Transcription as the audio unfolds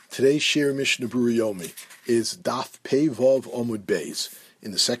Today's Shir Mishnah Berurah Yomi is Daf Pei Vav Amud Beis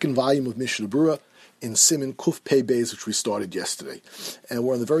in the second volume of Mishnah Berurah in Siman Kuf Pei Beis, which we started yesterday. And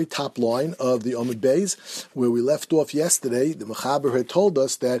we're on the very top line of the Amud Beis, where we left off yesterday. The Mechaber had told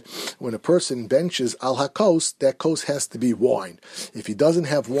us that when a person benches al hakos, that kos has to be wine. If he doesn't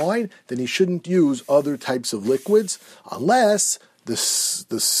have wine, then he shouldn't use other types of liquids unless the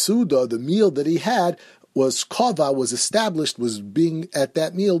suda, the meal that he had, was established, was being at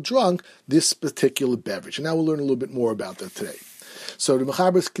that meal drunk, this particular beverage. And now we'll learn a little bit more about that today. So the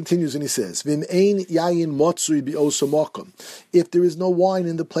Mechaber continues and he says, Vim ein yayin motzui bi'osa makom. If there is no wine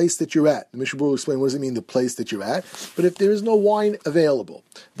in the place that you're at, the Mishnah will explain what does it mean, the place that you're at, but if there is no wine available,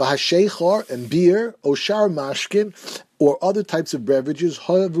 v'hasheichar, and beer, oshar mashkin, or other types of beverages,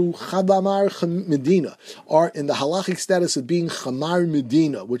 havu Chamar Medina, are in the halachic status of being Chamar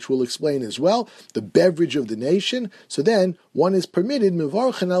Medina, which we'll explain as well, the beverage of the nation. So then one is permitted,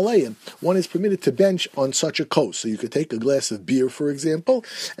 mevarchen aleim, one is permitted to bench on such a kos. So you could take a glass of beer, for example,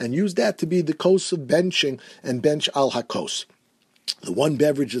 and use that to be the kos of benching and bench al hakos. The one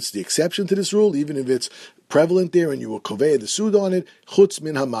beverage that's the exception to this rule, even if it's prevalent there and you will convey the sud on it, chutz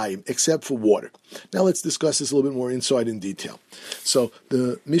min hamayim, except for water. Now let's discuss this a little bit more inside in detail. So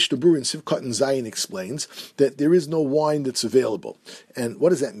the Mishnah Berurah in Sivkot and Zayin explains that there is no wine that's available. And what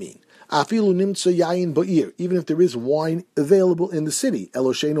does that mean? Afilu nimtza yayin ba'ir, even if there is wine available in the city,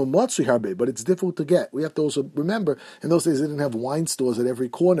 elosheinu matzui harbe, but it's difficult to get. We have to also remember, in those days they didn't have wine stores at every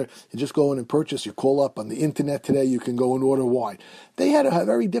corner. You just go in and purchase. You call up on the internet today, you can go and order wine. They had a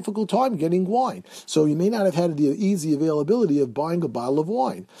very difficult time getting wine. So you may not have had the easy availability of buying a bottle of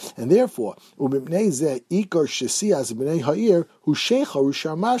wine. And therefore, therefore,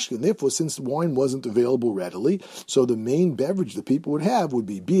 since wine wasn't available readily, so the main beverage that people would have would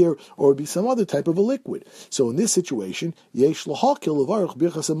be beer or would be some other type of a liquid. So in this situation, so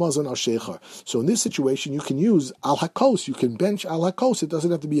in this situation, you can use al hakos, you can bench al hakos. It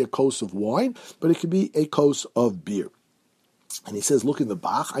doesn't have to be a kos of wine, but it could be a kos of beer. And he says, look in the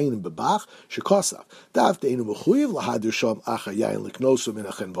Bach, Ayin Bebach, Shekosav.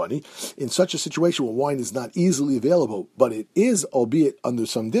 In such a situation where wine is not easily available, but it is, albeit under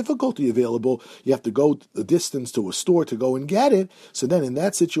some difficulty, available, you have to go the distance to a store to go and get it. So then in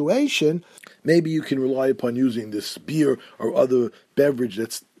that situation, maybe you can rely upon using this beer or other beverage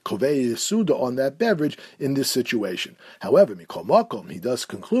that's Kovei Suda on that beverage in this situation. However, Mikol Makom, he does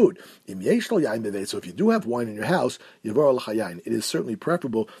conclude, so if you do have wine in your house, it is certainly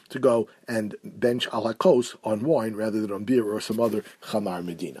preferable to go and bench al hakos on wine rather than on beer or some other Chamar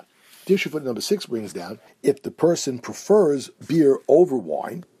Medina. Footnote number 6 brings down, if the person prefers beer over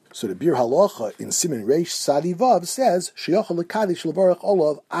wine, so the Bir Halacha in Siman Reish Sadi Vav says,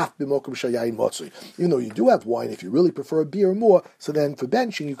 even though you do have wine, if you really prefer beer more, so then for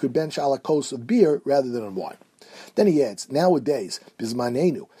benching, you could bench ala kos of beer rather than on wine. Then he adds, nowadays,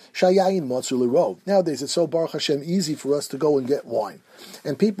 bizmanenu, shayayin motzur l'rov. Nowadays, it's so Baruch Hashem easy for us to go and get wine.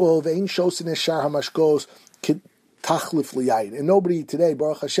 And people, ve'in shosin eshar hamashkos, tachlif liyayin. And nobody today,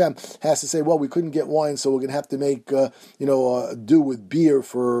 Baruch Hashem, has to say, well, we couldn't get wine, so we're going to have to make, do with beer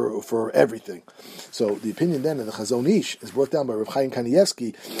for everything. So the opinion then of the Chazon Ish is brought down by Rav Chaim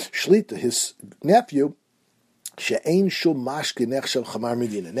Kanievsky, Shlita, his nephew,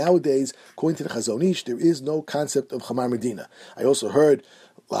 Nowadays, according to the Chazon Ish, there is no concept of Chamar Medina. I also heard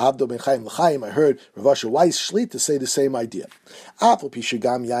I heard Rav Asher Weiss Shlita say the same idea.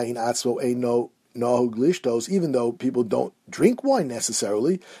 Even though people don't drink wine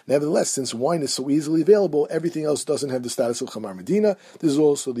necessarily, nevertheless, since wine is so easily available, everything else doesn't have the status of Chamar Medina. This is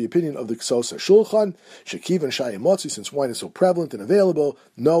also the opinion of the Ksos HaShulchan, Shekiv and Shaya Motzi, since wine is so prevalent and available,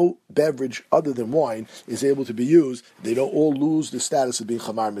 no beverage other than wine is able to be used. They don't all lose the status of being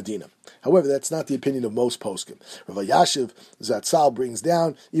Chamar Medina. However, that's not the opinion of most poskim. Rav Yashiv Zatzal brings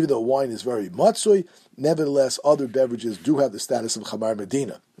down, even though wine is very matzui, nevertheless, other beverages do have the status of Chamar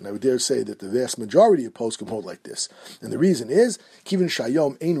Medina. And I would dare say that the vast majority of poskim hold like this. And the reason is, Kivin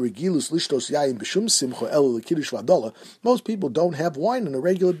Shayom ein regilus lishtos yayin b'shum simcha el l'kiddush v'adola. Most people don't have wine on a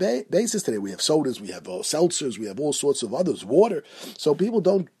regular basis today. We have sodas, we have seltzers, we have all sorts of others, water. So people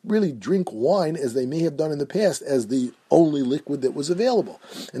don't really drink wine as they may have done in the past as the only liquid that was available.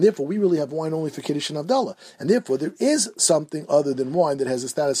 And therefore, we really have wine only for Kiddush and Havdalah. And therefore, there is something other than wine that has the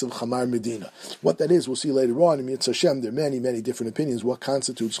status of Chamar Medina. What that is, we'll see later on. In Mitzvah Hashem, there are many, many different opinions what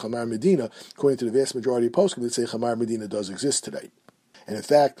constitutes Chamar Medina. According to the vast majority of poskim that say Chamar Medina does exist today. And in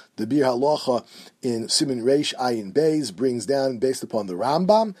fact, the Bir Halacha in Siman Reish Ayin Beis brings down, based upon the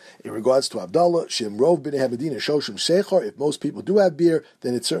Rambam, in regards to Abdullah, Shem Rov B'nei Medina Shoshim Shechar, if most people do have beer,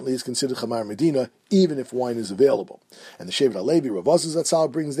 then it certainly is considered Chamar Medina, even if wine is available. And the Shevet HaLevi, Rav Ozer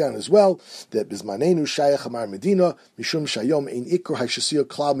Zatzal, brings down as well that Bizmanenu Shaya Chamar Medina, Mishum Shayom Ein Ikr HaShasiyah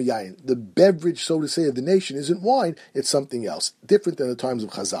Klal Miyayin. The beverage, so to say, of the nation isn't wine, it's something else, different than the times of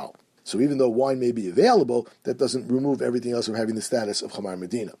Chazal. So even though wine may be available, that doesn't remove everything else from having the status of Chamar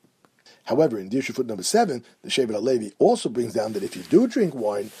Medina. However, in Dirshu foot number 7, the Shevet HaLevi also brings down that if you do drink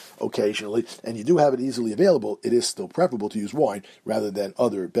wine occasionally, and you do have it easily available, it is still preferable to use wine rather than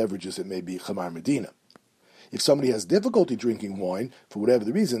other beverages that may be Chamar Medina. If somebody has difficulty drinking wine, for whatever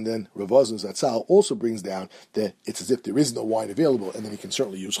the reason, then Rav Ozer Zatzal also brings down that it's as if there is no wine available, and then he can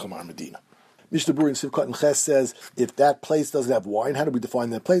certainly use Chamar Medina. Mishnah Berurah in Sivkot and Ches says, if that place doesn't have wine, how do we define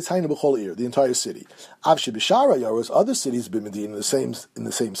that place? Hainu b'chol ir, the entire city. Avshi b'shara yaros, other cities b'Medina in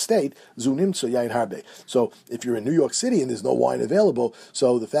the same state, zunim tzo yain harbe. So if you're in New York City and there's no wine available,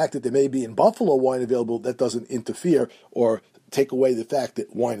 so the fact that there may be in Buffalo wine available, that doesn't interfere or take away the fact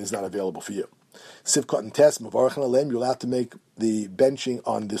that wine is not available for you. Sivkot and Tes, Mavarach and Alem, you're allowed to make the benching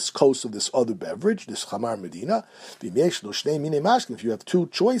on this coast of this other beverage, this Chamar Medina. If you have two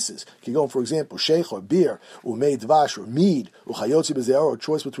choices, you can go, for example, sheikh or beer, umei dvash or mead, uchayotzi bezeor, or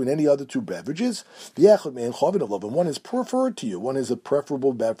choice between any other two beverages, and one is preferred to you, one is a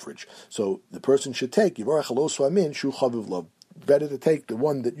preferable beverage. So the person should take, better to take the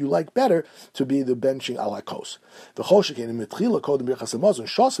one that you like better to be the benching ala kos.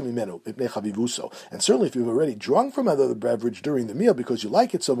 And certainly if you've already drunk from another beverage during the meal because you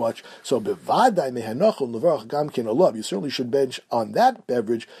like it so much, so you certainly should bench on that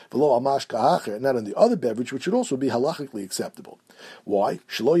beverage, not on the other beverage, which should also be halachically acceptable. Why?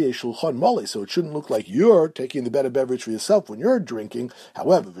 So it shouldn't look like you're taking the better beverage for yourself when you're drinking.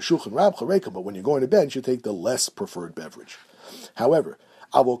 However, but when you're going to bench, you take the less preferred beverage. However,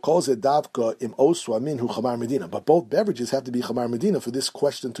 but both beverages have to be Chamar Medina for this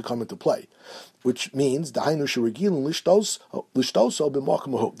question to come into play, which means that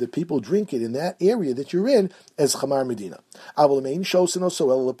people drink it in that area that you're in as Chamar Medina.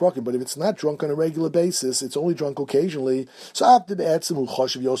 But if it's not drunk on a regular basis, it's only drunk occasionally, so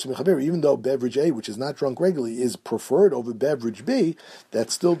even though beverage A, which is not drunk regularly, is preferred over beverage B, that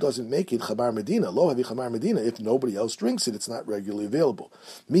still doesn't make it Chamar Medina. Lo havi Chamar Medina, if nobody else drinks it, it's not regularly available.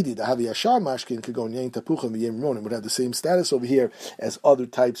 Midi the havi yashar mashkin could go in yain tapucha and yem ronin would have the same status over here as other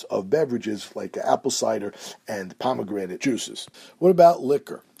types of beverages like apple cider and pomegranate juices. What about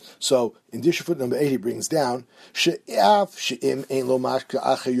liquor? So in Dirshu foot number 8 he brings down even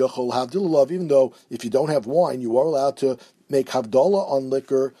though if you don't have wine you are allowed to make havdalah on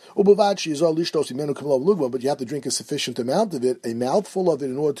liquor, but you have to drink a sufficient amount of it, a mouthful of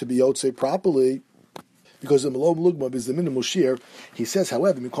it, in order to be yotze properly, because the malom lugma is the minimal shear. He says,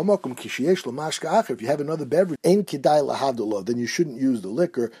 however, if you have another beverage, then you shouldn't use the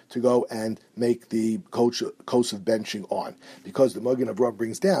liquor to go and make the kos of benching on, because the Magen Avraham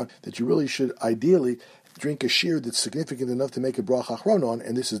brings down that you really should ideally drink a shear that's significant enough to make a bracha achron on,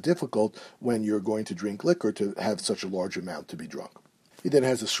 and this is difficult when you're going to drink liquor to have such a large amount to be drunk. He then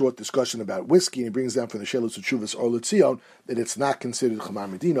has a short discussion about whiskey, and he brings down from the Shelos Tshuvas or Letzion that it's not considered Chamar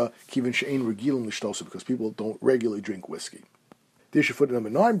Medina, kivin she'ein regilim l'shtosa, because people don't regularly drink whiskey. Dirshu foot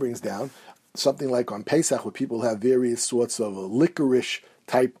number 9 brings down something like on Pesach, where people have various sorts of licorice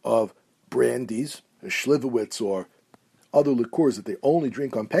type of brandies, Schlivowitz or other liqueurs that they only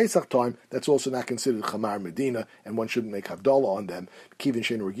drink on Pesach time. That's also not considered Chamar Medina, and one shouldn't make havdalah on them. Kivin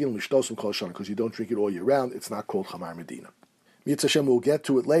she'ein regilim l'shtosa kol shana, because you don't drink it all year round. It's not called Chamar Medina. Mitzvah Hashem, we'll get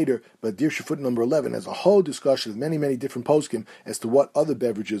to it later, but Dirshu foot number 11 has a whole discussion of many, many different poskim as to what other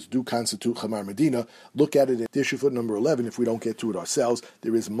beverages do constitute Chamar Medina. Look at it in Dirshu foot number 11 if we don't get to it ourselves.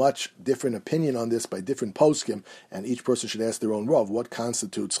 There is much different opinion on this by different poskim, and each person should ask their own Rav what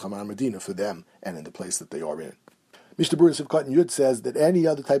constitutes Chamar Medina for them and in the place that they are in. Mishnah Berurah in Sivkot and Yud says that any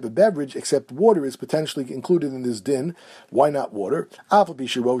other type of beverage except water is potentially included in this din. Why not water?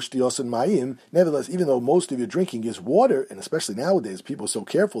 Nevertheless, even though most of your drinking is water, and especially nowadays people are so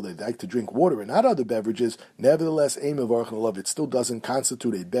careful they like to drink water and not other beverages, nevertheless, it still doesn't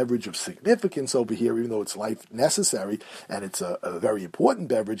constitute a beverage of significance over here, even though it's life necessary and it's a very important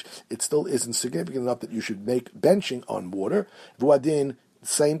beverage. It still isn't significant enough that you should make benching on water. Vuadin, the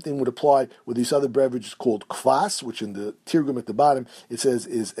same thing would apply with these other beverages called kvass, which in the Tirgum at the bottom it says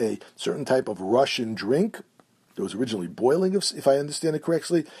is a certain type of Russian drink. There was originally boiling, if I understand it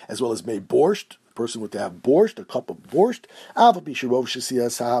correctly, as well as made borscht. A person would have borscht, a cup of borscht. And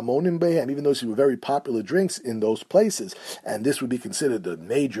even though these were very popular drinks in those places, and this would be considered a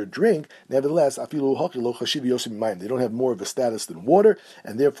major drink, nevertheless, they don't have more of a status than water,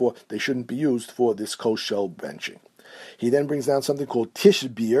 and therefore they shouldn't be used for this kosher benching. He then brings down something called tish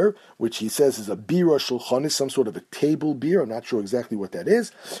beer, which he says is a bira shulchanis, some sort of a table beer. I'm not sure exactly what that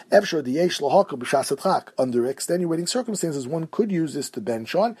is. Under extenuating circumstances, one could use this to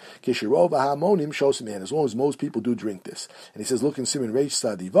bench on. As long as most people do drink this. And he says, look in Siman Reish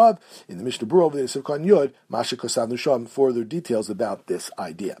Sadivav, in the Mishnah Berurah over there, Sivkan Yud, Masha Kosav Nusham, further details about this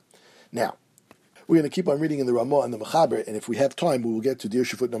idea. Now, we're going to keep on reading in the Ramah and the Mechaber, and if we have time, we will get to Dir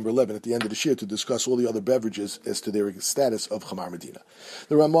Shafut number 11 at the end of the Shir to discuss all the other beverages as to their status of Chamar Medina.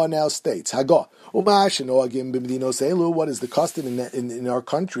 The Ramah now states, Hagah, what is the custom in our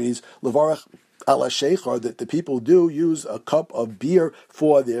countries, Levarach ala sheikhar, that the people do use a cup of beer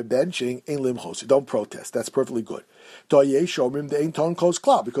for their benching in limchos. Don't protest. That's perfectly good. Because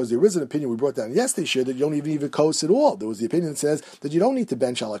there is an opinion we brought down yesterday Shir that you don't even kos at all. There was the opinion that says that you don't need to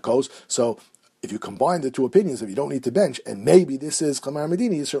bench ala kos, so if you combine the two opinions, if you don't need to bench, and maybe this is Chamar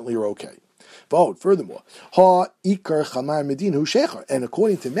Medina, you certainly are okay. Furthermore, Ha Ikar Chamar Medina Hu Shecher, and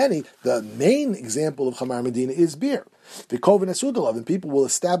according to many, the main example of Chamar Medina is beer. And people will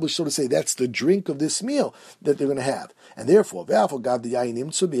establish, so to say, that's the drink of this meal that they're going to have. And therefore,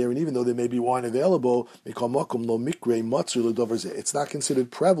 and even though there may be wine available, it's not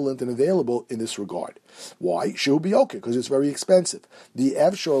considered prevalent and available in this regard. Why? It should be okay, because it's very expensive. And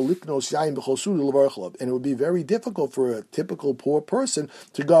it would be very difficult for a typical poor person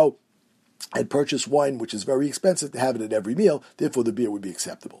to go and purchase wine, which is very expensive, to have it at every meal. Therefore, the beer would be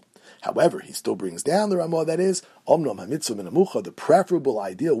acceptable. However, he still brings down the Ramah, that is, the preferable,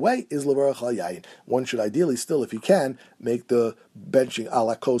 ideal way is levarach al yayin. One should ideally still, if he can, make the benching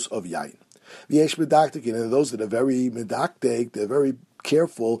ala kos of yayin. V'yesh medaktik, and those that are very medaktik, they're very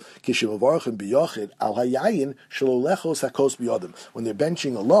careful, when they're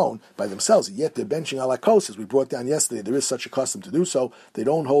benching alone by themselves, yet they're benching ala kos, as we brought down yesterday, there is such a custom to do so, they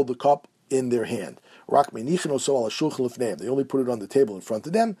don't hold the cup in their hand. They only put it on the table in front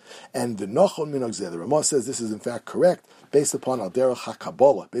of them. And the Ramah says this is in fact correct, based upon Al-Derech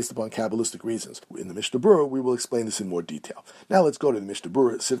HaKabbalah, based upon Kabbalistic reasons. In the Mishnah Berurah, we will explain this in more detail. Now let's go to the Mishnah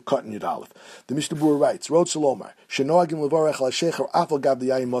Berurah, Siv Katan Yud Aleph. The Mishnah Berurah writes, Rod Shalomar, Shenoagim Levarech Al Shecher Afal Gav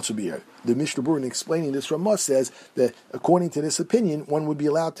D'Yayin Matzu B'Yer. The Mishnah Berurah, in explaining this Ramah, says that according to this opinion, one would be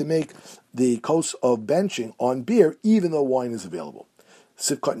allowed to make the kos of benching on beer, even though wine is available.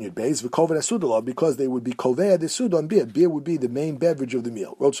 Because they would be kovea the sud on beer. Beer would be the main beverage of the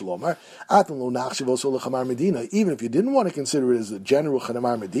meal. Even if you didn't want to consider it as a general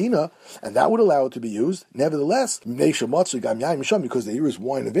Chamar Medina, and that would allow it to be used, nevertheless, because there is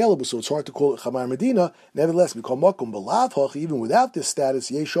wine available, so it's hard to call it Chamar Medina. Nevertheless, even without this status,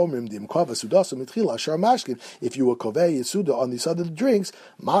 if you were kovea yesuda on these other drinks,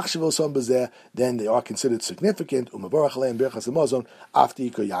 then they are considered significant.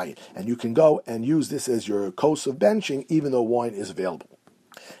 And you can go and use this as your kos of benching, even though wine is available.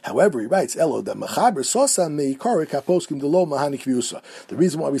 However, he writes, the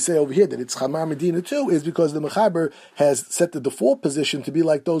reason why we say over here that it's Chamar Medina too is because the Mechaber has set the default position to be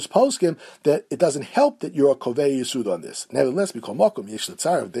like those poskim, that it doesn't help that you're a kovei yisud on this. Nevertheless,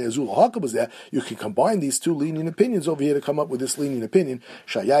 you can combine these two lenient opinions over here to come up with this lenient opinion,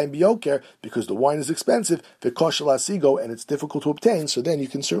 because the wine is expensive, and it's difficult to obtain, so then you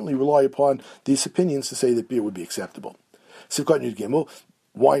can certainly rely upon these opinions to say that beer would be acceptable.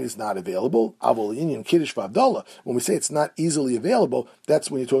 Wine is not available. When we say it's not easily available, that's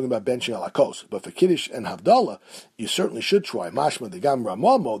when you're talking about benching ala kos. But for Kiddush and Havdalah, you certainly should try. Mashma the Gam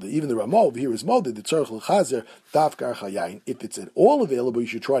Ramah, even the Ramah over here is moded, the Tzarech L'chazer, Dafkar Chayayin. If it's at all available, you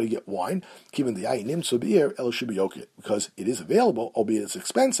should try to get wine. Given the Yayinim Sobir, El should be okay, because it is available, albeit it's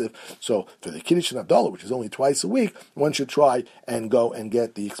expensive. So for the Kiddush and Havdalah, which is only twice a week, one should try and go and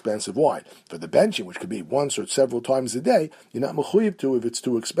get the expensive wine. For the benching, which could be once or several times a day, you're not mechuyev to if it's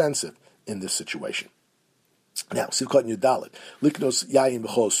too expensive in this situation. Now, Sivkot Yudalit, Liknos Yayin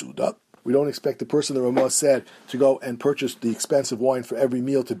B'chol Suda. We don't expect the person the Ramah said to go and purchase the expensive wine for every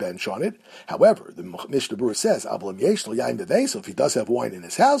meal to bench on it. However, the Mishnah Berurah says, if he does have wine in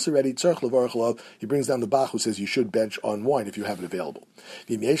his house already, he brings down the Bach who says you should bench on wine if you have it available.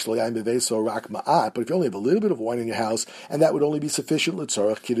 But if you only have a little bit of wine in your house, and that would only be sufficient,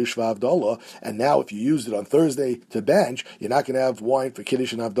 and now if you used it on Thursday to bench, you're not going to have wine for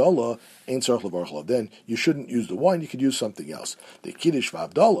Kiddush and Havdalah, then you shouldn't use the wine, you could use something else. The Kiddush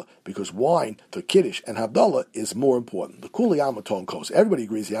Havdalah, because because wine for Kiddush and Havdalah is more important. The Kuli Amaton Kos. Everybody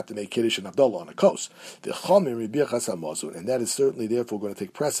agrees you have to make Kiddush and Havdalah on a Kos. The Chomer Birchas HaMazon, and that is certainly therefore going to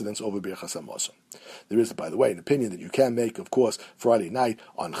take precedence over Birchas HaMazon. There is, by the way, an opinion that you can make, of course, Friday night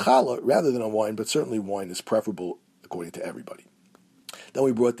on challah rather than on wine, but certainly wine is preferable according to everybody. Then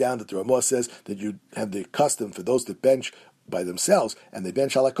we brought down that the Ramah says that you have the custom for those that bench by themselves, and they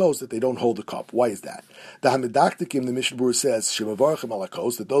bench alakos, that they don't hold the cup. Why is that? The Hamidaktikim, the Mishnah Berurah says, Shemavarchim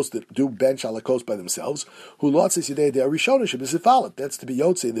alakos, that those that do bench alakos by themselves, who lotzes yidei de arishona shebizifalot. That's to be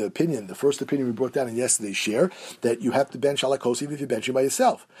yotze, the opinion, the first opinion we brought down in yesterday's share, that you have to bench alakos even if you're benching by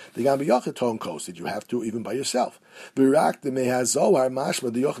yourself. The Gam b'yochid kos, that you have to even by yourself. V'rak the mehaz zohar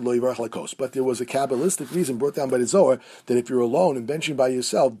mashma the yochid lo yivarach alakos. But there was a Kabbalistic reason brought down by the Zohar that if you're alone and benching by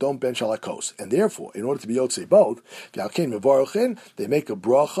yourself, don't bench alakos. And therefore, in order to be yotze both, they make a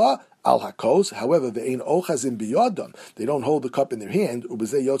bracha al hakos. However, they ain't ochazim biyadam. They don't hold the cup in their hand.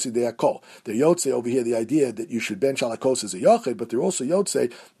 Ubezei yotze de'akol. They're yotze over here the idea that you should bench al hakos as a yochid, but they're also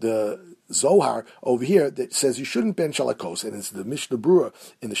yotze the Zohar over here that says you shouldn't bench al hakos, and it's the Mishnah Berurah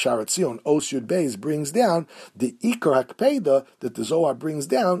in the Sharat Zion Os Yud Beis brings down the ikar hakpeda that the Zohar brings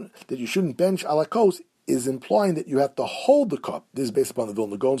down that you shouldn't bench al hakos is implying that you have to hold the cup. This is based upon the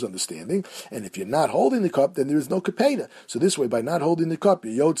Vilna Gaon's understanding. And if you're not holding the cup, then there is no kapeda. So this way, by not holding the cup,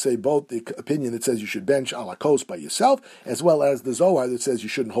 you would say both the opinion that says you should bench alakos by yourself, as well as the Zohar that says you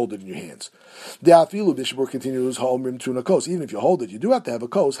shouldn't hold it in your hands. The Afilu Bishbur continues, even if you hold it, you do have to have a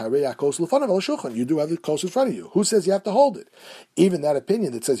kos. You do have the kos in front of you. Who says you have to hold it? Even that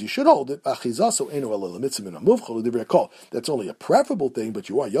opinion that says you should hold it, that's only a preferable thing, but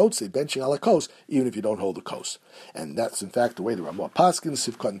you are yotze benching alakos, even if you don't hold the kos. And that's in fact the way the Ramah Paskin,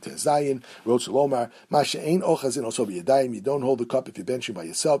 Sivkot and Tezayin, wrote Shalomar, Masha Ein Ochazin also b'yadayim, you don't hold the cup if you're benching by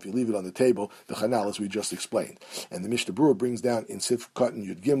yourself, you leave it on the table, the Chanal, as we just explained. And the Mishnah Berurah brings down in Sivkot and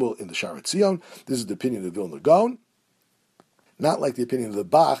Yud Gimel in the Sharat Zion, this is the opinion of Vilna Gaon, not like the opinion of the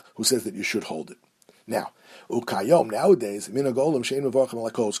Bach, who says that you should hold it. Now, ukayom, nowadays, minagolim shein mevarchim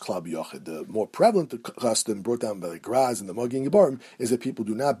alakos klab yochid. The more prevalent custom brought down by the Graz and the Magi Gebarim is that people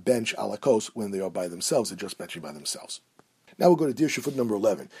do not bench alakos when they are by themselves; they're just benching by themselves. Now we'll go to Dirshu foot number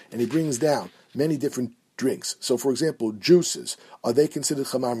 11, and he brings down many different drinks. So, for example, juices, are they considered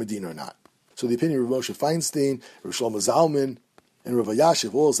Chamar Medina or not? So the opinion of Moshe Feinstein, Rav Shlomo Zalman, and Rav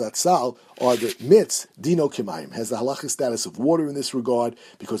Yashiv, all Zatzal, are that mitz, dino kimayim, has the halachic status of water in this regard,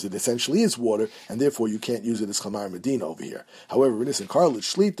 because it essentially is water, and therefore you can't use it as Chamar Medina over here. However, Renis and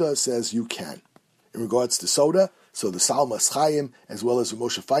Karlich Shlita says you can. In regards to soda, so the Salmas Chaim, as well as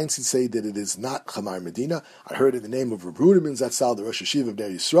Moshe Feinstein, say that it is not Chamar Medina. I heard in the name of Rav Ruderman Zatzal, the Rosh Hashiva of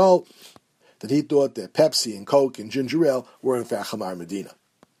Der Yisrael, that he thought that Pepsi and Coke and ginger ale were in fact Chamar Medina.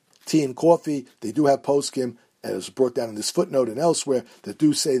 Tea and coffee, they do have poskim, as brought down in this footnote and elsewhere, that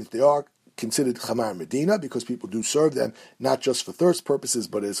do say that they are considered Chamar Medina, because people do serve them, not just for thirst purposes,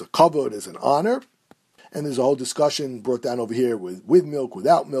 but as a kavod, as an honor. And there's a whole discussion brought down over here with milk,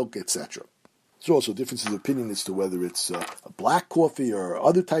 without milk, etc. There's also differences of opinion as to whether it's a black coffee or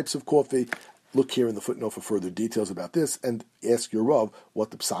other types of coffee. Look here in the footnote for further details about this, and ask your Rav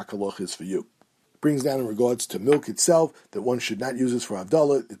what the psak halach is for you. Brings down in regards to milk itself, that one should not use this for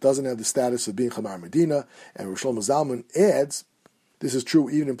Havdalah. It doesn't have the status of being Chamar Medina. And Rosh Shlomo Zalman adds, this is true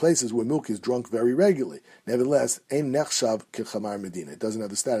even in places where milk is drunk very regularly. Nevertheless, Ein Nechshav ke Chamar Medina. It doesn't have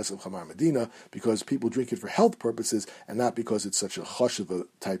the status of Chamar Medina because people drink it for health purposes and not because it's such a chashuv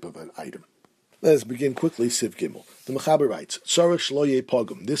type of an item. Let us begin quickly, Siv Gimel. The Mechaber writes, Tzarech shlo yeh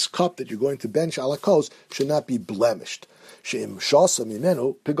pogum. This cup that you're going to bench alakos should not be blemished. She'im shasa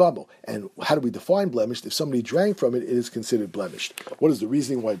mimenu pigamo. And how do we define blemished? If somebody drank from it, it is considered blemished. What is the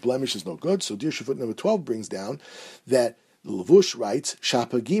reasoning why blemish is no good? So Dirshu foot number 12 brings down that the Levush writes,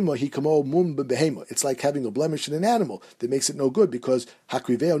 Shapagima hikamo mum behema. It's like having a blemish in an animal that makes it no good, because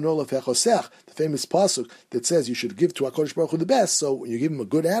hakriveo nolaf hechosech, the famous pasuk that says you should give to HaKadosh Baruch Hu the best. So when you give him a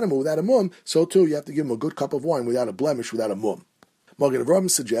good animal without a mum, so too you have to give him a good cup of wine without a blemish, without a mum. Magen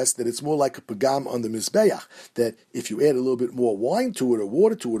Avraham suggests that it's more like a pagam on the mizbeach, that if you add a little bit more wine to it, or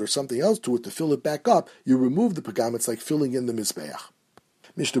water to it, or something else to it to fill it back up, you remove the pagam. It's like filling in the mizbeach.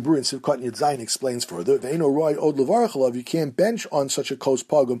 Mishnah Berurah in Sivkot Yud Zayin explains further, Ve'eno roi od levarach, you can't bench on such a kos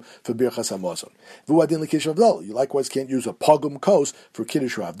pogum for birchas hamazon. V'uadin l'kiddush Havdalah, you likewise can't use a pogum kos for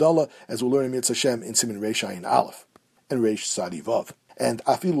kiddush or Havdalah, as we'll learn in Mitzvah Hashem in Siman Reish Ayin Aleph and Reish Sadi Vav. And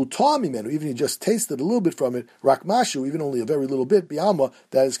afilu ta'mimenu, even you just tasted a little bit from it, rak mashu, even only a very little bit, bi'alma,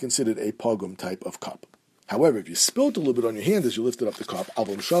 that is considered a pogum type of cup. However, if you spilt a little bit on your hand as you lifted up the cup,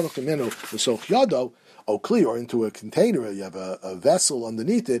 avol shavach mimenu v'soch yado, okli, or into a container, you have a vessel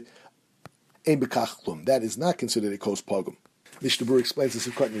underneath it, ein bekach klum, that is not considered a kos pogum. Mishnah Berurah explains this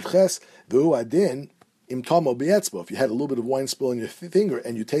in Sukkot Yudches, V'hu adin im tomo b'etzbo. If you had a little bit of wine spill on your finger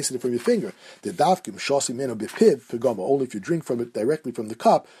and you tasted it from your finger, the davkim shosi meno b'piv pegama. Only if you drink from it directly from the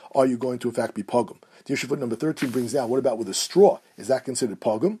cup are you going to in fact be pogum. The issue number 13 brings down, what about with a straw? Is that considered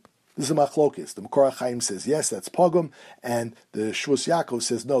pogum? This is a machlokes. The Makor HaChaim says yes, that's pogum, and the Shvus Yaakov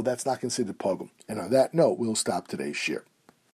says no, that's not considered pogum. And on that note, we'll stop today's shir.